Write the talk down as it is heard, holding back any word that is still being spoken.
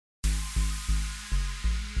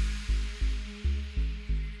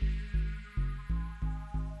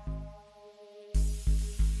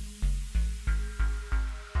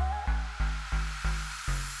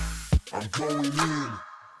I'm going in.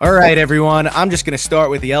 All right, everyone. I'm just going to start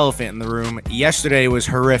with the elephant in the room. Yesterday was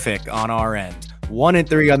horrific on our end.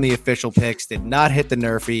 1-3 on the official picks, did not hit the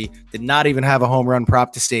Nerfy, did not even have a home run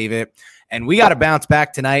prop to save it. And we got to bounce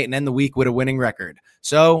back tonight and end the week with a winning record.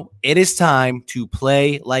 So it is time to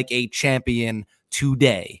play like a champion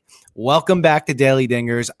today. Welcome back to Daily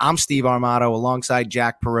Dingers. I'm Steve Armato alongside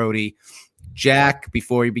Jack Perotti. Jack,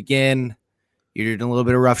 before we begin, you're in a little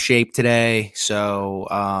bit of rough shape today. So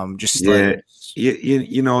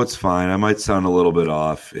you know, it's fine. I might sound a little bit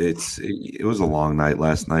off. It was a long night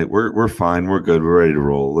last night. We're fine. We're good. We're ready to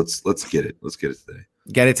roll. Let's get it. Let's get it today.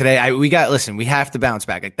 Get it today. We have to bounce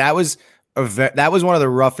back. Like that was one of the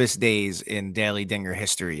roughest days in Daily Dinger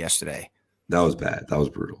history yesterday. That was bad. That was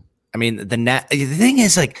brutal. I mean, the thing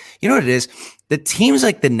is, like, you know what it is? The teams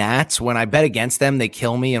like the Nats, when I bet against them, they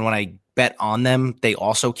kill me, and when I bet on them, they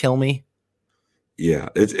also kill me. Yeah,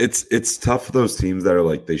 it's tough for those teams that are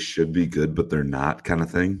like they should be good, but they're not, kind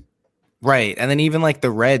of thing. Right. And then even like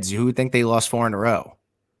the Reds, who would think they lost 4 in a row?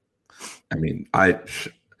 I mean,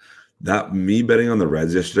 me betting on the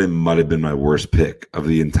Reds yesterday might have been my worst pick of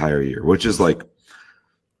the entire year, which is like,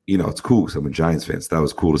 you know, it's cool because I'm a Giants fan. So that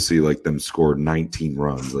was cool to see like them score 19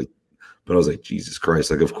 runs. Like, but I was like, Jesus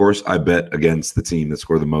Christ. Like, of course, I bet against the team that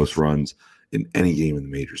scored the most runs in any game in the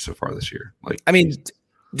majors so far this year. Like, I mean,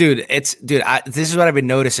 this is what I've been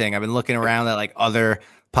noticing. I've been looking around at like other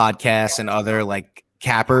podcasts and other like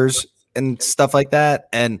cappers and stuff like that,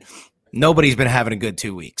 and nobody's been having a good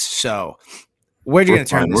 2 weeks. So where'd you going to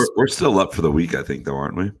turn this? We're still up for the week, I think, though,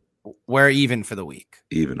 aren't we? We're even for the week.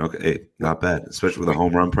 Even. Okay. Hey, not bad, especially with a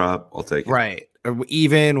home run prop. I'll take it. Right.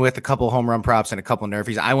 Even with a couple home run props and a couple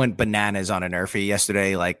Nerfies. I went bananas on a Nerfy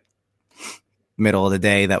yesterday, like middle of the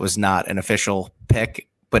day. That was not an official pick,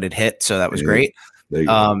 but it hit. So that was great.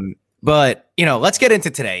 But, you know, let's get into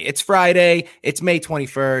today. It's Friday. It's May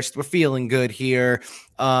 21st. We're feeling good here.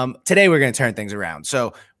 Today we're going to turn things around.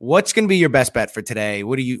 So what's going to be your best bet for today?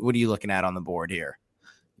 What are you looking at on the board here?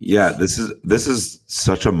 Yeah, this is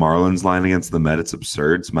such a Marlins line against the Mets. It's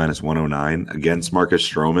absurd. It's -109 against Marcus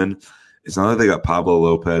Stroman. It's not that they got Pablo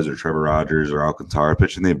Lopez or Trevor Rogers or Alcantara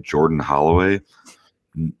pitching. They have Jordan Holloway.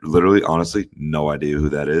 Literally, honestly, no idea who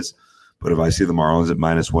that is. But if I see the Marlins at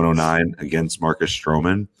 -109 against Marcus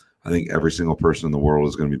Stroman, I think every single person in the world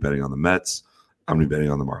is going to be betting on the Mets. I'm going to be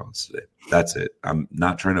betting on the Marlins today. That's it. I'm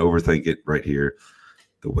not trying to overthink it right here.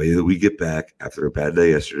 The way that we get back after a bad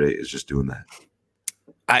day yesterday is just doing that.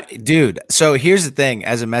 Dude, so here's the thing.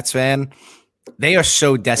 As a Mets fan, they are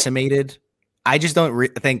so decimated. I just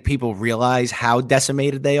don't think people realize how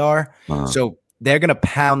decimated they are. Uh-huh. So they're going to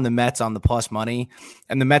pound the Mets on the plus money,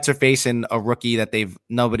 and the Mets are facing a rookie that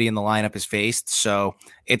nobody in the lineup has faced. So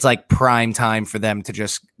it's like prime time for them to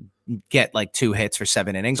just get like 2 hits for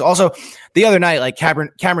 7 innings. Also, the other night, like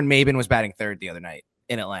Cameron Maybin was batting third the other night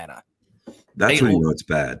in Atlanta. That's when you know it's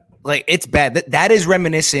bad. Like, it's bad. That is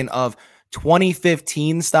reminiscent of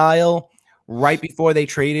 2015 style, right before they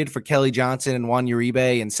traded for Kelly Johnson and Juan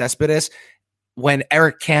Uribe and Cespedes, when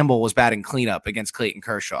Eric Campbell was batting cleanup against Clayton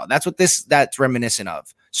Kershaw. That's what that's reminiscent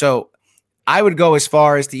of. So I would go as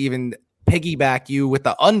far as to even piggyback you with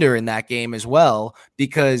the under in that game as well,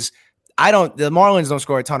 because the Marlins don't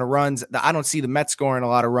score a ton of runs. I don't see the Mets scoring a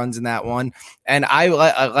lot of runs in that one. And I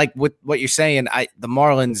like with what you're saying. The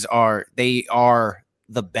Marlins are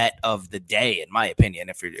the bet of the day, in my opinion,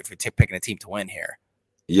 if you're picking a team to win here.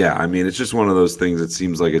 Yeah, I mean, it's just one of those things. It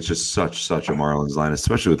seems like it's just such a Marlins line,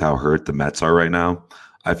 especially with how hurt the Mets are right now.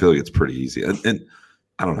 I feel like it's pretty easy. And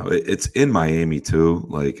I don't know, it's in Miami too.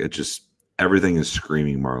 Like, it just, everything is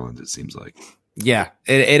screaming Marlins, it seems like. Yeah,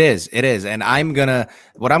 it is. It is. And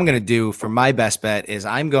what I'm going to do for my best bet is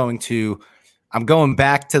I'm going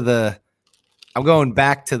back to the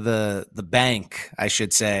bank, I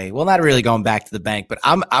should say. Well, not really going back to the bank, but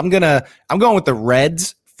I'm going with the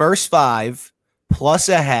Reds first 5 plus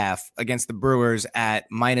a half against the Brewers at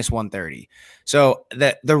 -130. So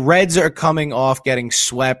the Reds are coming off getting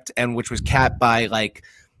swept, and which was capped by like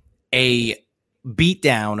a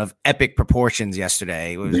beatdown of epic proportions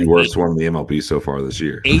yesterday. It was the worst one in the MLB so far this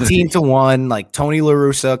year. 18-1, like Tony La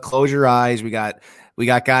Russa, close your eyes. We got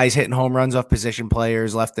guys hitting home runs off position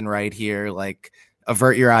players left and right here. Like,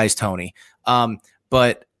 avert your eyes, Tony.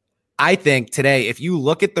 But I think today, if you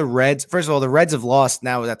look at the Reds, first of all, the Reds have lost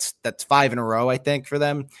now. That's 5 in a row, I think, for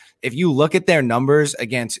them. If you look at their numbers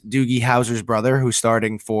against Doogie Howser's brother, who's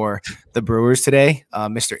starting for the Brewers today,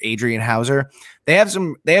 Mr. Adrian Hauser, they have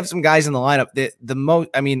some guys in the lineup.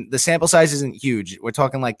 The sample size isn't huge. We're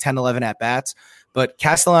talking like 10, 11 at bats, But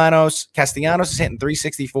Castellanos is hitting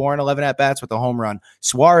 364 and 11 at-bats with a home run.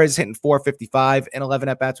 Suarez hitting 455 and 11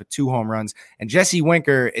 at-bats with 2 home runs. And Jesse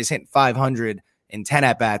Winker is hitting 500 in 10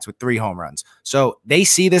 at-bats with 3 home runs. So they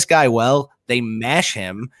see this guy well. They mash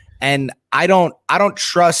him. And I don't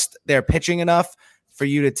trust their pitching enough for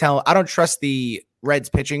you to tell. I don't trust the Reds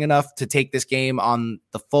pitching enough to take this game on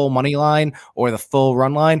the full money line or the full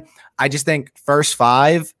run line. I just think first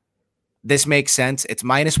 5, this makes sense. It's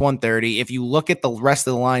minus 130. If you look at the rest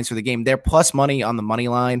of the lines for the game, they're plus money on the money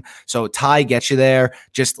line. So tie gets you there.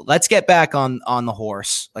 Just let's get back on the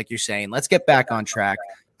horse, like you're saying. Let's get back on track.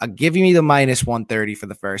 I'll give you the minus 130 for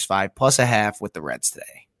the first 5, plus a half with the Reds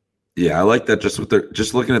today. Yeah, I like that.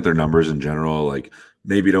 Just looking at their numbers in general, like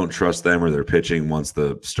maybe don't trust them or their pitching once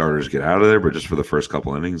the starters get out of there, but just for the first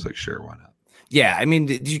couple innings, like sure, why not? Yeah, I mean,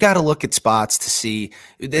 you got to look at spots to see.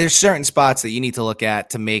 There's certain spots that you need to look at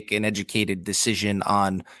to make an educated decision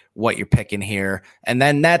on what you're picking here. And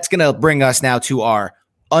then that's going to bring us now to our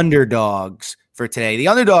underdogs for today. The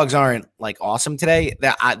underdogs aren't like awesome today.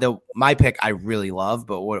 My pick I really love,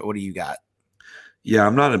 but what do you got? Yeah,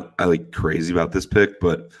 I'm not like crazy about this pick,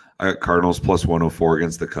 but I got Cardinals plus 104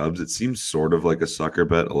 against the Cubs. It seems sort of like a sucker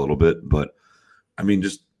bet a little bit, but I mean,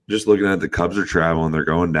 just looking at it, the Cubs are traveling. They're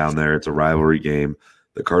going down there. It's a rivalry game.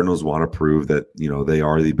 The Cardinals want to prove that, they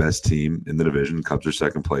are the best team in the division. Cubs are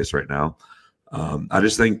second place right now. I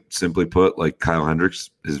just think, simply put, like Kyle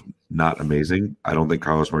Hendricks is not amazing. I don't think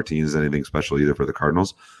Carlos Martinez is anything special either for the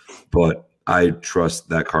Cardinals, but I trust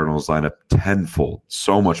that Cardinals lineup tenfold,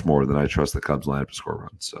 so much more than I trust the Cubs lineup to score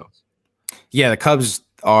runs. So, yeah, the Cubs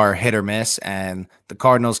are hit or miss, and the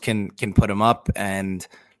Cardinals can put them up. And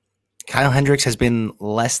Kyle Hendricks has been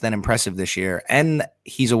less than impressive this year, and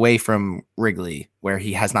he's away from Wrigley, where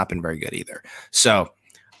he has not been very good either. So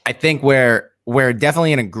I think we're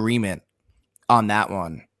definitely in agreement on that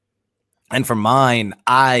one. And for mine,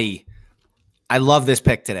 I love this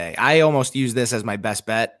pick today. I almost used this as my best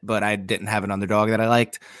bet, but I didn't have an underdog that I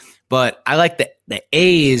liked. But I like the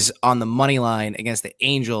A's on the money line against the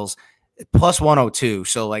Angels, plus 102.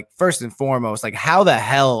 So, like, first and foremost, like, how the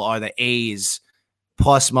hell are the A's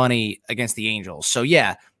plus money against the Angels? So,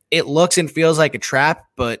 yeah, it looks and feels like a trap,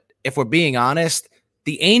 but if we're being honest,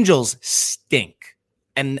 the Angels stink.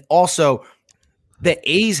 And also, the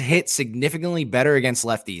A's hit significantly better against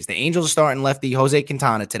lefties. The Angels are starting lefty Jose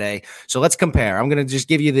Quintana today. So let's compare. I'm going to just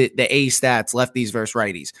give you the A stats, lefties versus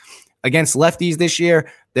righties. Against lefties this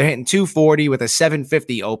year, they're hitting 240 with a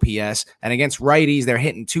 750 OPS. And against righties, they're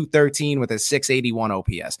hitting 213 with a 681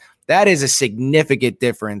 OPS. That is a significant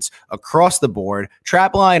difference across the board.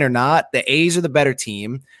 Trap line or not, the A's are the better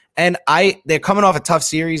team. And they're coming off a tough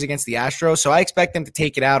series against the Astros, so I expect them to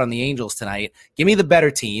take it out on the Angels tonight. Give me the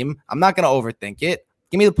better team. I'm not going to overthink it.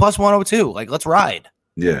 Give me the plus 102. Like, let's ride.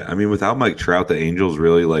 Yeah, I mean, without Mike Trout, the Angels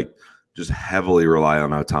really just heavily rely on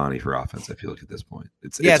Ohtani for offense. I feel like at this point,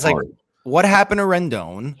 it's hard. Like what happened to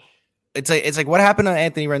Rendon? It's like what happened to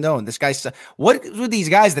Anthony Rendon? This guy, what with these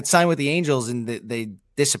guys that sign with the Angels and they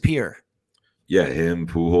disappear? Yeah, him,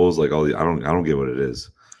 Pujols, like all the I don't get what it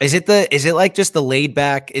is. Is it like just the laid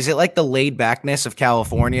back? Is it like the laid backness of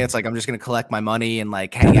California? It's like I'm just gonna collect my money and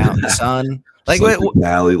like hang out in the sun, like the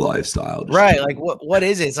Valley lifestyle, right? Like what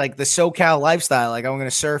is it? It's like the SoCal lifestyle. Like I'm gonna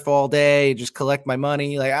surf all day, just collect my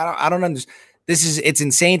money. Like I don't understand. It's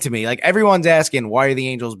insane to me. Like everyone's asking, why are the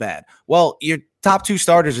Angels bad? Well, your top 2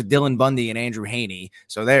 starters are Dylan Bundy and Andrew Heaney.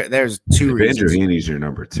 So there's 2 reasons. Andrew Heaney's your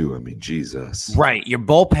number 2. I mean, Jesus. Right. Your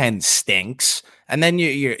bullpen stinks. And then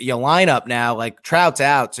your lineup now, like Trout's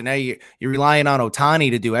out. So now you're relying on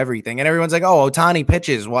Ohtani to do everything. And everyone's like, oh, Ohtani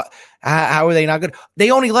pitches. What? How are they not good?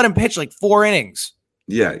 They only let him pitch like 4 innings.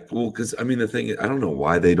 Yeah. Well, because I mean, the thing is, I don't know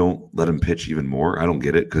why they don't let him pitch even more. I don't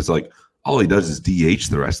get it. Because like all he does is DH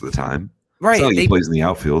the rest of the time. Right. Like he plays in the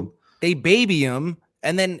outfield. They baby him.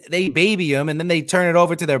 And then they turn it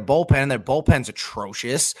over to their bullpen, and their bullpen's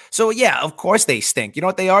atrocious. So, yeah, of course they stink. You know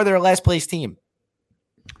what they are? They're a last-place team.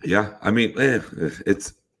 Yeah, I mean,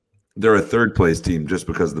 they're a third-place team just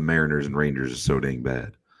because the Mariners and Rangers are so dang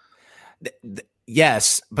bad.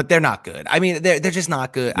 Yes, but they're not good. I mean, they're just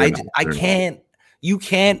not good. You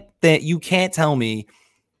can't tell me,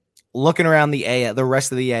 looking around the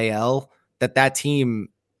rest of the AL, that team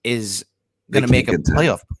is going to make a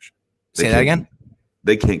playoff push. Say that again?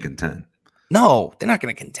 They can't contend. No, they're not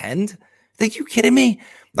going to contend. Are you kidding me?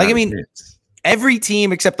 Like, I mean, every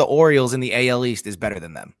team except the Orioles in the AL East is better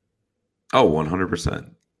than them. Oh, 100%.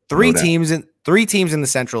 Three teams in the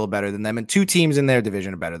Central are better than them, and 2 teams in their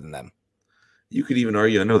division are better than them. You could even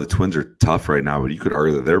argue. I know the Twins are tough right now, but you could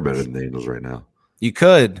argue that they're better than the Angels right now. You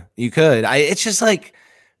could. It's just like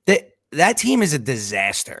that team is a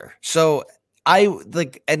disaster. So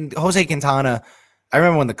and Jose Quintana. I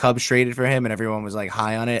remember when the Cubs traded for him and everyone was like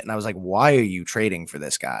high on it, and I was like, why are you trading for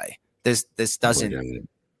this guy? This doesn't.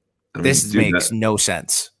 This makes no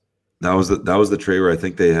sense. That was the trade where I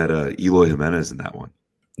think they had Eloy Jimenez in that one.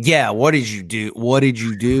 Yeah, what did you do? What did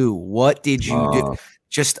you do?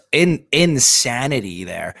 Just insanity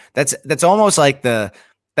there. That's almost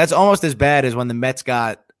as bad as when the Mets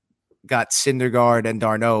got Syndergaard and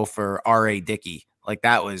d'Arnaud for R.A. Dickey. Like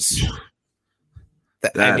that was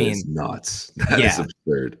that is nuts. That is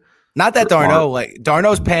absurd. Not that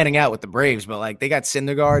d'Arnaud's panning out with the Braves, but like they got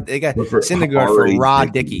Syndergaard. They got Syndergaard for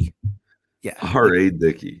Rod Dickey. Yeah. R.A.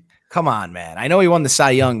 Dickey. Come on, man. I know he won the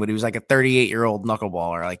Cy Young, but he was like a 38-year-old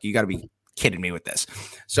knuckleballer. Like, you got to be kidding me with this.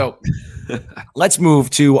 So let's move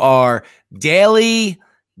to our daily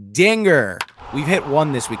dinger. We've hit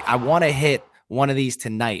one this week. I want to hit one of these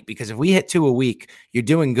tonight because if we hit 2 a week, you're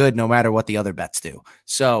doing good no matter what the other bets do.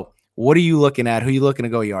 So what are you looking at? Who are you looking to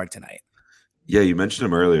go yard tonight? Yeah, you mentioned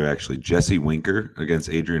him earlier, actually. Jesse Winker against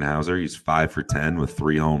Adrian Hauser. He's 5 for 10 with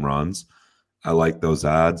 3 home runs. I like those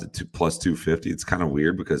odds at plus 250. It's kind of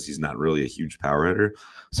weird because he's not really a huge power hitter.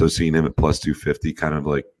 So seeing him at plus 250 kind of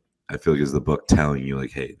like, I feel like is the book telling you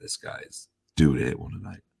like, hey, this guy's due to hit one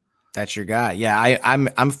tonight. That's your guy. Yeah,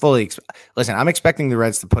 I'm fully listen, I'm expecting the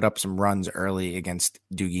Reds to put up some runs early against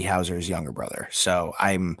Doogie Howser's younger brother. So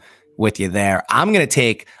I'm with you there. I'm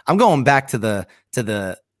going back to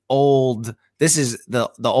the old. This is the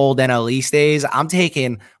old NL East days. I'm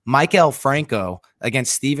taking Maikel Franco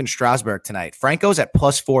against Steven Strasburg tonight. Franco's at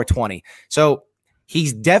plus 420. So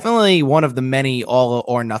he's definitely one of the many all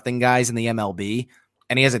or nothing guys in the MLB.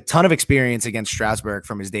 And he has a ton of experience against Strasburg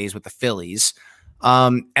from his days with the Phillies.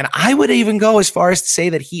 And I would even go as far as to say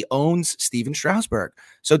that he owns Steven Strasburg.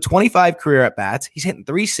 So 25 career at-bats. He's hitting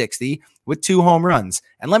 360 with 2 home runs.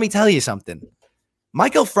 And let me tell you something.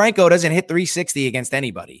 Maikel Franco doesn't hit 360 against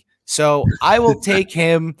anybody. So I will take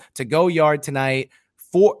him to go yard tonight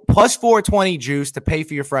for plus 420 juice to pay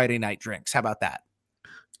for your Friday night drinks. How about that?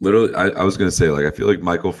 Literally, I was going to say, like, I feel like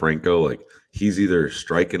Maikel Franco, like, he's either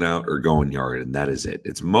striking out or going yard, and that is it.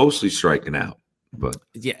 It's mostly striking out. But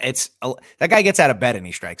yeah, that guy gets out of bed and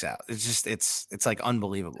he strikes out. It's just it's like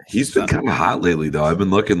unbelievable. He's been kind of hot lately, though. I've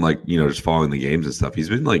been looking like, just following the games and stuff. He's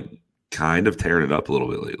been like kind of tearing it up a little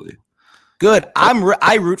bit lately. Good.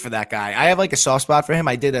 I root for that guy. I have like a soft spot for him.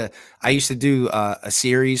 I used to do a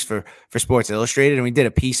series for Sports Illustrated, and we did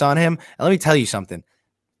a piece on him. And let me tell you something.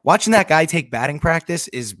 Watching that guy take batting practice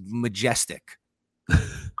is majestic.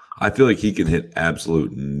 I feel like he can hit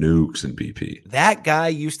absolute nukes in BP. That guy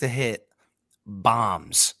used to hit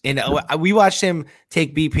bombs. And we watched him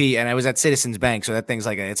take BP, and I was at Citizens Bank, so that thing's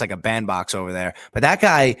it's like a bandbox over there. But that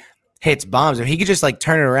guy hits bombs. If he could just like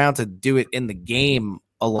turn it around to do it in the game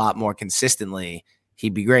a lot more consistently,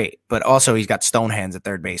 he'd be great. But also he's got stone hands at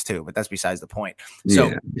third base too, but that's besides the point. So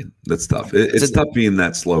yeah, that's tough. It's tough being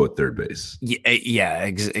that slow at third base. Yeah,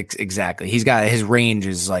 exactly. He's got his range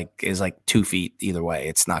is like 2 feet either way.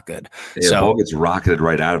 It's not good. Yeah, so if ball gets rocketed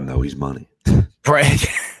right at him though, he's money. Right.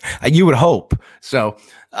 You would hope. So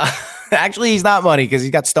actually he's not money because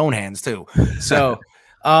he's got stone hands too. So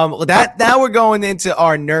that now we're going into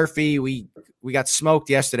our Nerfy. We got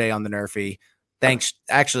smoked yesterday on the Nerfy. Thanks.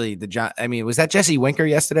 Actually, was that Jesse Winker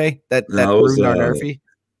yesterday that ruined our Nerfy?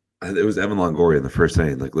 It was Evan Longoria in the first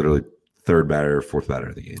inning, like literally third batter, fourth batter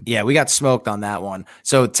of the game. Yeah, we got smoked on that one.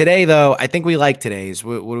 So today, though, I think we like today's.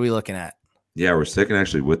 What are we looking at? Yeah, we're sticking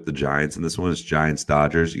actually with the Giants in this one. It's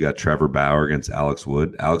Giants-Dodgers. You got Trevor Bauer against Alex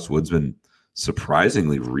Wood. Alex Wood's been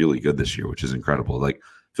surprisingly really good this year, which is incredible. Like,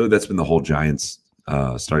 I feel like that's been the whole Giants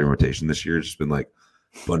starting rotation this year. It's just been like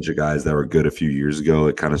bunch of guys that were good a few years ago.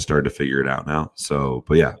 It kind of started to figure it out now. So,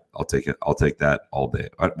 but yeah, I'll take it. I'll take that all day.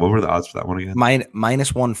 What were the odds for that one again?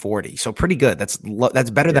 Minus 140. So pretty good. That's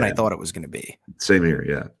better than I thought it was going to be. Same here.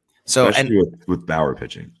 Yeah. So, especially with Bauer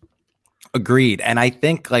pitching. Agreed. And I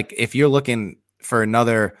think like if you're looking for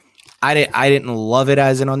another, I didn't love it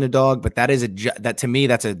as an underdog, but that to me,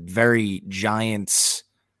 that's a very Giants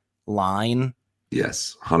line.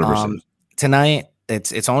 Yes. 100%. Tonight.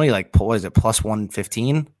 It's only like, what is it, plus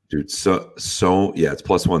 115? Dude, so yeah, it's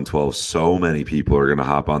plus 112. So many people are going to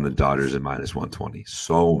hop on the Dodgers at minus 120.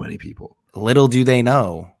 So many people. Little do they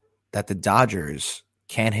know that the Dodgers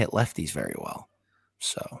can't hit lefties very well.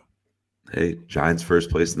 So, hey, Giants first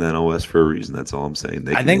place in the NL West for a reason. That's all I'm saying.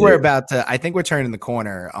 I think we're turning the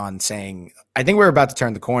corner on saying,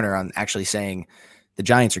 actually saying the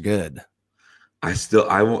Giants are good. I still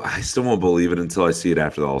won't believe it until I see it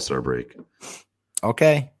after the All-Star break.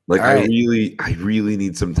 Okay. Like I really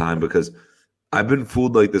need some time because I've been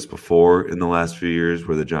fooled like this before in the last few years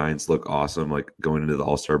where the Giants look awesome, like going into the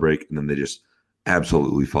All-Star break, and then they just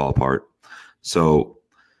absolutely fall apart. So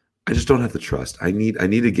I just don't have the trust. I need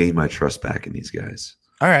to gain my trust back in these guys.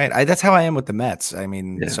 All right, that's how I am with the Mets. I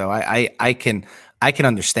mean, Yeah. so I can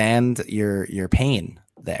understand your pain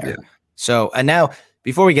there. Yeah. So, and now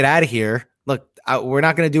before we get out of here, look, we're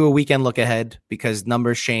not going to do a weekend look ahead because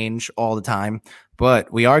numbers change all the time,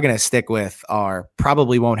 but we are going to stick with our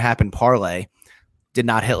probably won't happen parlay. Did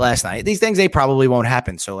not hit last night. These things, they probably won't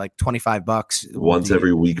happen. So like $25 once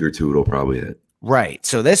every week or two, it'll probably hit. Right.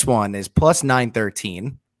 So this one is plus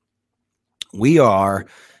 913. We are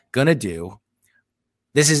going to do,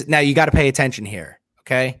 this is, now you got to pay attention here.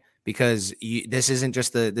 Okay. Because this isn't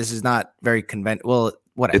just this is not very well,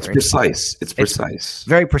 whatever. It's precise. It's precise.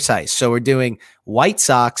 Very precise. So we're doing White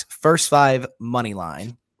Sox first 5 money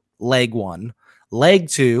line, leg 1, leg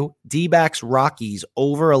 2, D-backs Rockies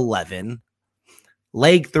over 11,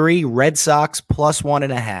 leg 3, Red Sox plus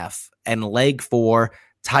 1.5, and leg 4,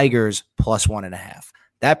 Tigers plus 1.5.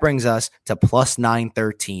 That brings us to plus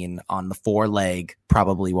 913 on the 4-leg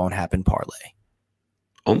probably won't happen parlay.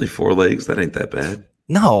 Only 4 legs? That ain't that bad.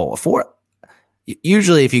 No, 4.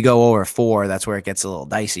 Usually, if you go over 4, that's where it gets a little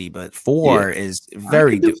dicey. But 4 is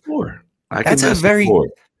very. I can do 4.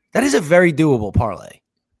 That is a very doable parlay.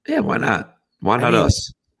 Yeah, why not? Why not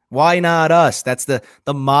us? Why not us? That's the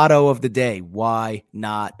motto of the day. Why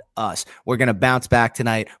not us? We're going to bounce back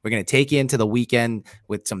tonight. We're going to take you into the weekend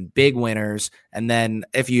with some big winners. And then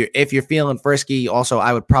if you're feeling frisky, also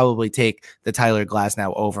I would probably take the Tyler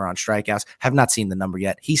Glasnow over on strikeouts. Have not seen the number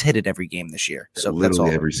yet. He's hit it every game this year. So literally that's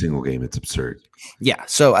all. Every single game. It's absurd. Yeah.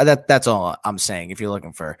 So that's all I'm saying. If you're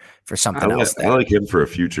looking for something else, I like him for a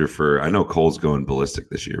future. I know Cole's going ballistic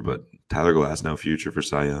this year, but Tyler Glasnow future for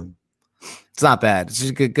Cy Young. It's not bad. It's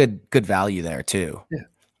just good value there too. Yeah.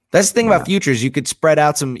 That's the thing about futures. You could spread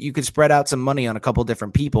out some money on a couple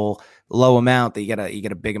different people, low amount that you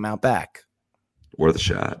get a big amount back. Worth a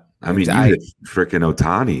shot. I mean, you hit freaking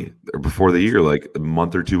Ohtani before the year, like a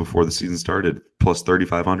month or two before the season started, plus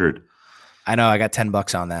 3,500. I know. I got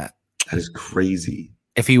 $10 on that. That is crazy.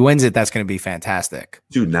 If he wins it, that's going to be fantastic.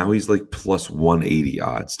 Dude, now he's like plus 180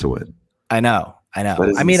 odds to win. I know.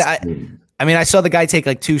 I mean, I saw the guy take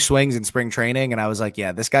like 2 swings in spring training, and I was like,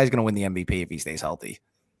 yeah, this guy's going to win the MVP if he stays healthy.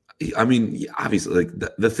 I mean, obviously, like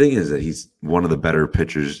the thing is that he's one of the better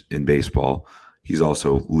pitchers in baseball. He's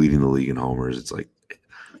also leading the league in homers. It's like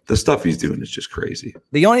the stuff he's doing is just crazy.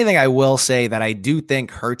 The only thing I will say that I do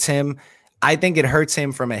think hurts him, I think it hurts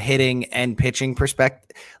him from a hitting and pitching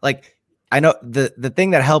perspective. Like, I know the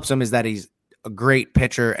thing that helps him is that he's a great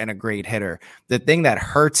pitcher and a great hitter. The thing that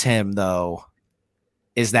hurts him, though,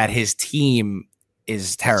 is that his team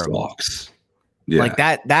is terrible. Sucks. Yeah. Like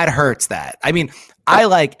that hurts that. I mean, I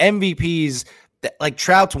like MVPs, like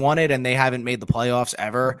Trout's won it and they haven't made the playoffs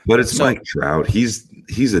ever. But it's Mike Trout.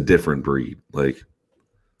 He's a different breed. Like,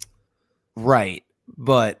 right.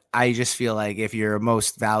 But I just feel like if you're a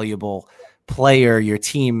most valuable player, your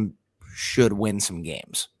team should win some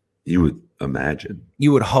games. You would imagine.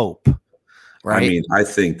 You would hope. Right. I mean, I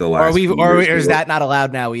think the last or is that not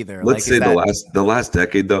allowed now either? Let's say the last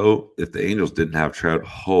decade, though, if the Angels didn't have Trout,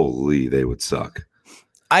 holy, they would suck.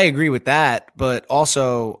 I agree with that, but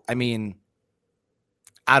also, I mean,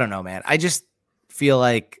 I don't know, man. I just feel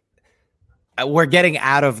like we're getting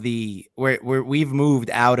out of we've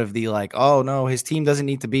moved out of the like, oh no, his team doesn't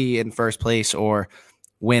need to be in first place or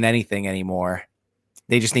win anything anymore.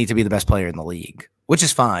 They just need to be the best player in the league, which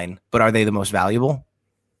is fine. But are they the most valuable?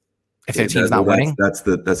 If their team's not winning, that's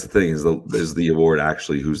the thing. Is the award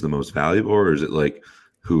actually who's the most valuable, or is it like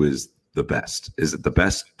who is the best? Is it the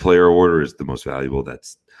best player award, or is it the most valuable?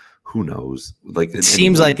 That's who knows. Like it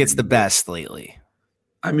seems like it's the best lately.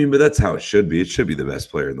 I mean, but that's how it should be. It should be the best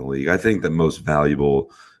player in the league. I think the most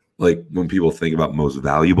valuable, like when people think about most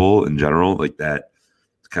valuable in general, like that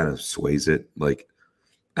kind of sways it. Like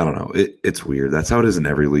I don't know. It's weird. That's how it is in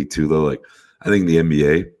every league too, though. Like. I think the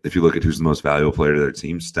NBA, if you look at who's the most valuable player to their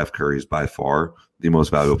team, Steph Curry is by far the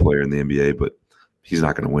most valuable player in the NBA, but he's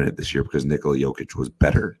not going to win it this year because Nikola Jokic was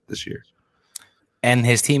better this year. And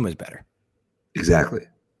his team was better. Exactly.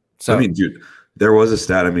 So, I mean, dude, there was a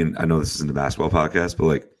stat. I mean, I know this isn't a basketball podcast, but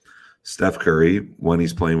like Steph Curry, when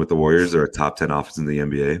he's playing with the Warriors, they're a top 10 offense in the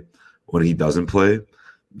NBA. When he doesn't play,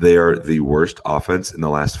 they are the worst offense in the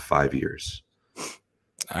last 5 years.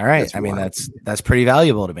 All right. I mean, that's pretty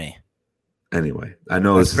valuable to me. Anyway, I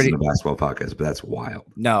know this isn't a basketball podcast, but that's wild.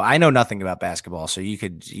 No, I know nothing about basketball, so you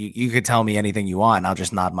could tell me anything you want, and I'll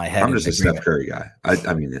just nod my head. I'm just a Steph Curry guy.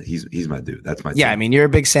 I mean, he's my dude. That's my team. I mean, you're a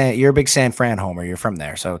big San Fran homer. You're from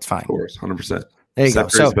there, so it's fine. Of course, 100%. There you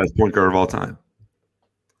Steph go. Curry's the best point guard of all time.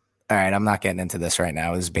 All right, I'm not getting into this right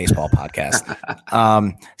now. This is a baseball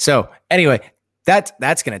podcast. So anyway, That's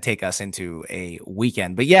going to take us into a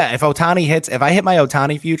weekend. But yeah, if I hit my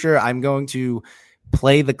Ohtani future, I'm going to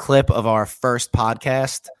play the clip of our first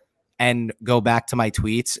podcast and go back to my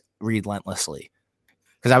tweets relentlessly.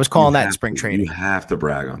 Because I was calling that in spring training. You have to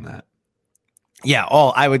brag on that. Yeah,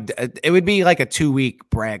 it would be like a 2-week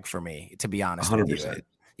brag for me, to be honest 100%. With you.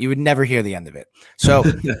 You would never hear the end of it. So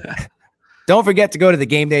don't forget to go to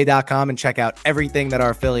thegameday.com and check out everything that our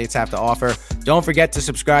affiliates have to offer. Don't forget to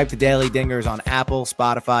subscribe to Daily Dingers on Apple,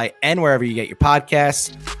 Spotify, and wherever you get your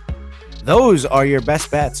podcasts. Those are your best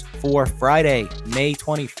bets for Friday, May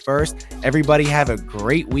 21st. Everybody have a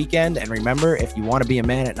great weekend. And remember, if you want to be a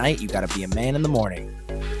man at night, you got to be a man in the morning.